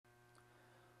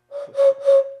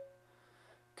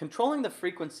Controlling the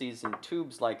frequencies in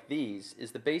tubes like these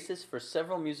is the basis for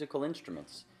several musical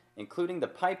instruments, including the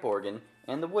pipe organ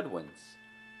and the woodwinds.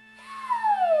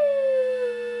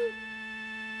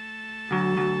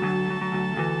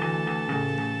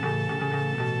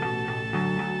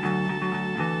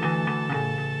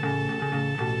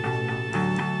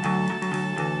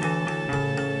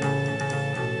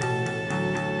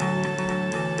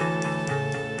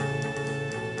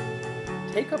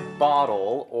 Take a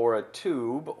bottle or a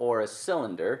tube or a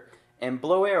cylinder and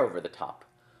blow air over the top.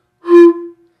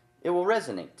 It will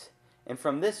resonate, and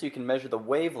from this you can measure the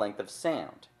wavelength of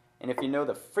sound. And if you know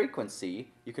the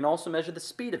frequency, you can also measure the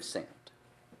speed of sound.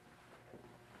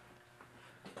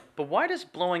 But why does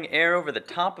blowing air over the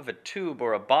top of a tube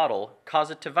or a bottle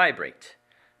cause it to vibrate?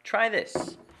 Try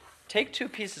this. Take two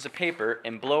pieces of paper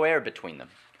and blow air between them.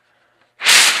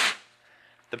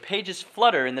 The pages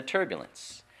flutter in the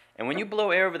turbulence. And when you blow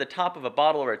air over the top of a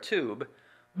bottle or a tube,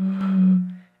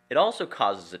 it also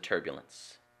causes a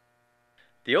turbulence.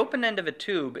 The open end of a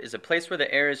tube is a place where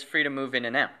the air is free to move in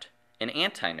and out, an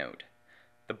antinode.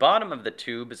 The bottom of the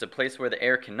tube is a place where the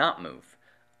air cannot move,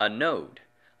 a node,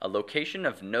 a location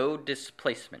of node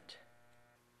displacement.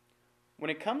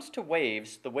 When it comes to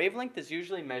waves, the wavelength is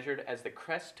usually measured as the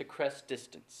crest-to-crest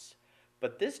distance,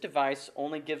 but this device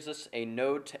only gives us a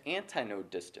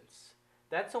node-to-antinode distance.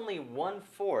 That's only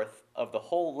 1/4 of the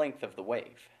whole length of the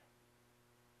wave.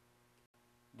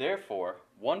 Therefore,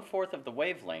 1/4 of the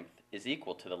wavelength is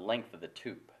equal to the length of the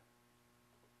tube.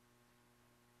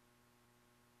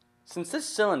 Since this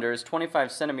cylinder is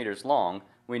 25 centimeters long,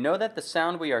 we know that the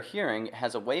sound we are hearing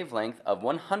has a wavelength of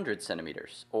 100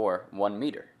 centimeters, or 1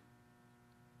 meter.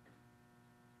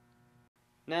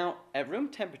 Now, at room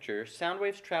temperature, sound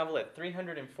waves travel at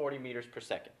 340 meters per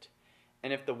second.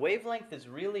 And if the wavelength is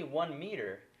really 1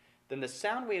 meter, then the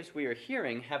sound waves we are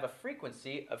hearing have a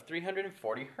frequency of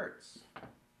 340 hertz.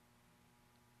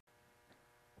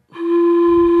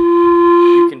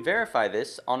 You can verify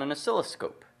this on an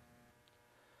oscilloscope.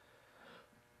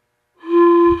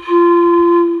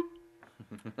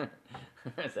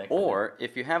 Or,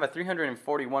 if you have a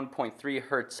 341.3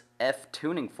 hertz F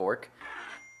tuning fork,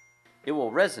 it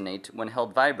will resonate when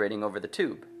held vibrating over the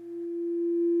tube.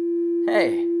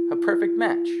 Hey, a perfect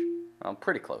match. Well,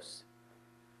 pretty close.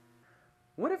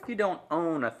 What if you don't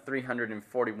own a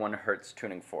 341 hertz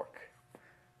tuning fork?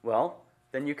 Well,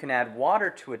 then you can add water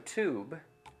to a tube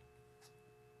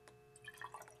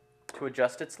to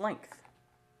adjust its length.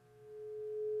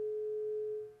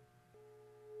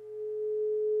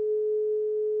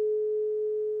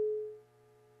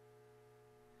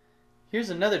 Here's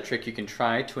another trick you can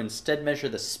try to instead measure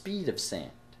the speed of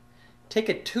sound. Take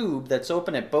a tube that's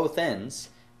open at both ends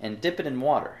and dip it in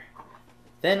water.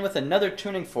 Then with another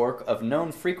tuning fork of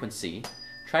known frequency,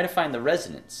 try to find the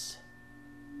resonance.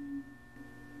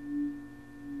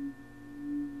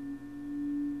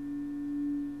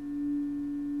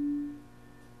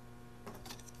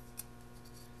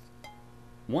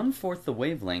 One-fourth the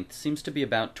wavelength seems to be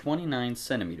about 29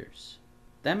 centimeters.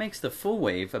 That makes the full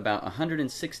wave about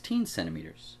 116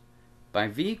 centimeters. By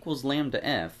V equals lambda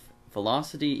F,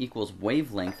 velocity equals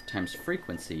wavelength times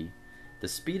frequency, the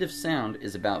speed of sound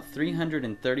is about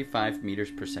 335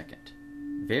 meters per second.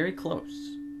 Very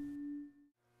close.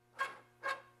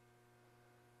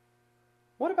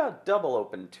 What about double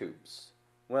open tubes?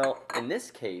 Well, in this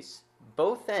case,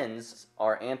 both ends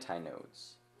are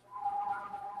antinodes.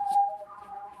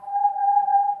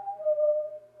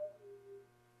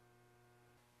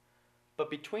 But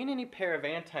between any pair of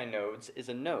antinodes is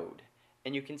a node,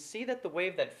 and you can see that the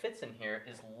wave that fits in here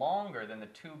is longer than the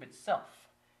tube itself.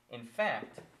 In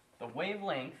fact, the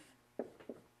wavelength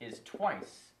is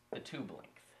twice the tube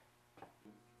length.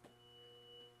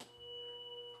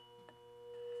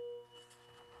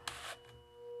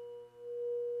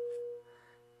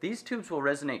 These tubes will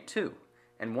resonate too,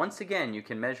 and once again you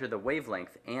can measure the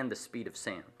wavelength and the speed of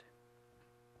sound.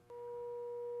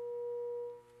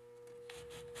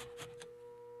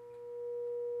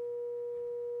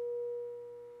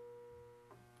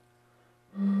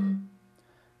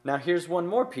 Now here's one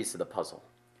more piece of the puzzle.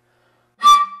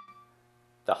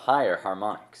 The higher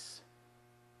harmonics.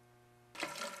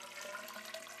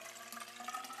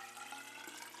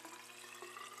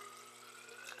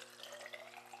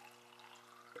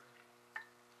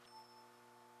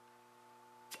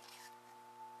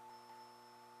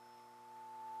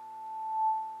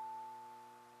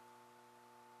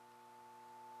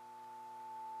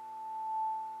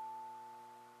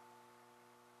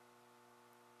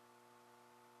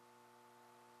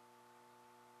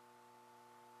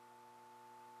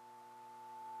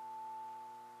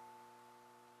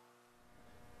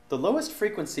 The lowest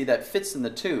frequency that fits in the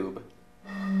tube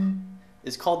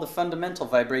is called the fundamental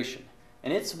vibration,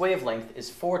 and its wavelength is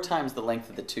 4 times the length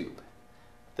of the tube.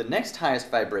 The next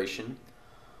highest vibration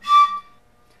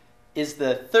is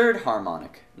the third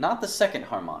harmonic, not the second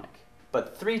harmonic,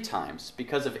 but 3 times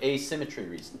because of asymmetry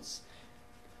reasons.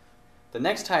 The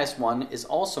next highest one is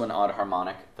also an odd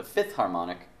harmonic, the fifth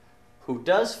harmonic, who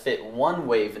does fit 1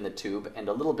 wave in the tube and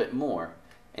a little bit more,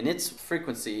 and its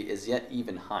frequency is yet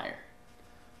even higher.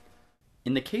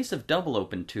 In the case of double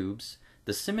open tubes,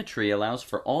 the symmetry allows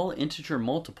for all integer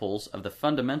multiples of the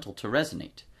fundamental to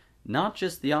resonate, not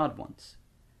just the odd ones.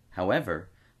 However,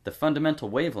 the fundamental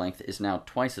wavelength is now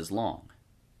twice as long.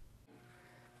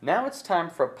 Now it's time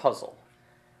for a puzzle.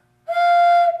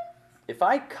 If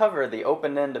I cover the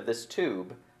open end of this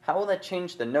tube, how will that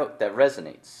change the note that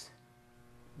resonates?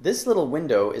 This little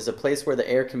window is a place where the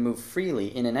air can move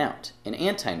freely in and out, an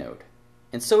antinode.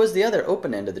 And so is the other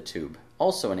open end of the tube,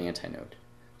 also an antinode.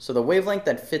 So the wavelength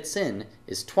that fits in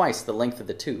is twice the length of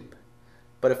the tube.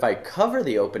 But if I cover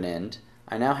the open end,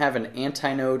 I now have an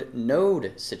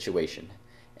antinode-node situation,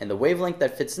 and the wavelength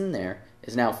that fits in there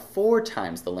is now 4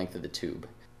 times the length of the tube,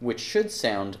 which should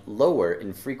sound lower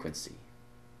in frequency.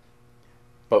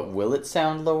 But will it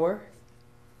sound lower?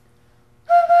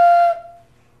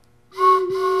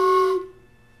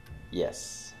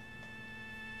 Yes.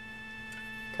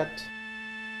 Cut.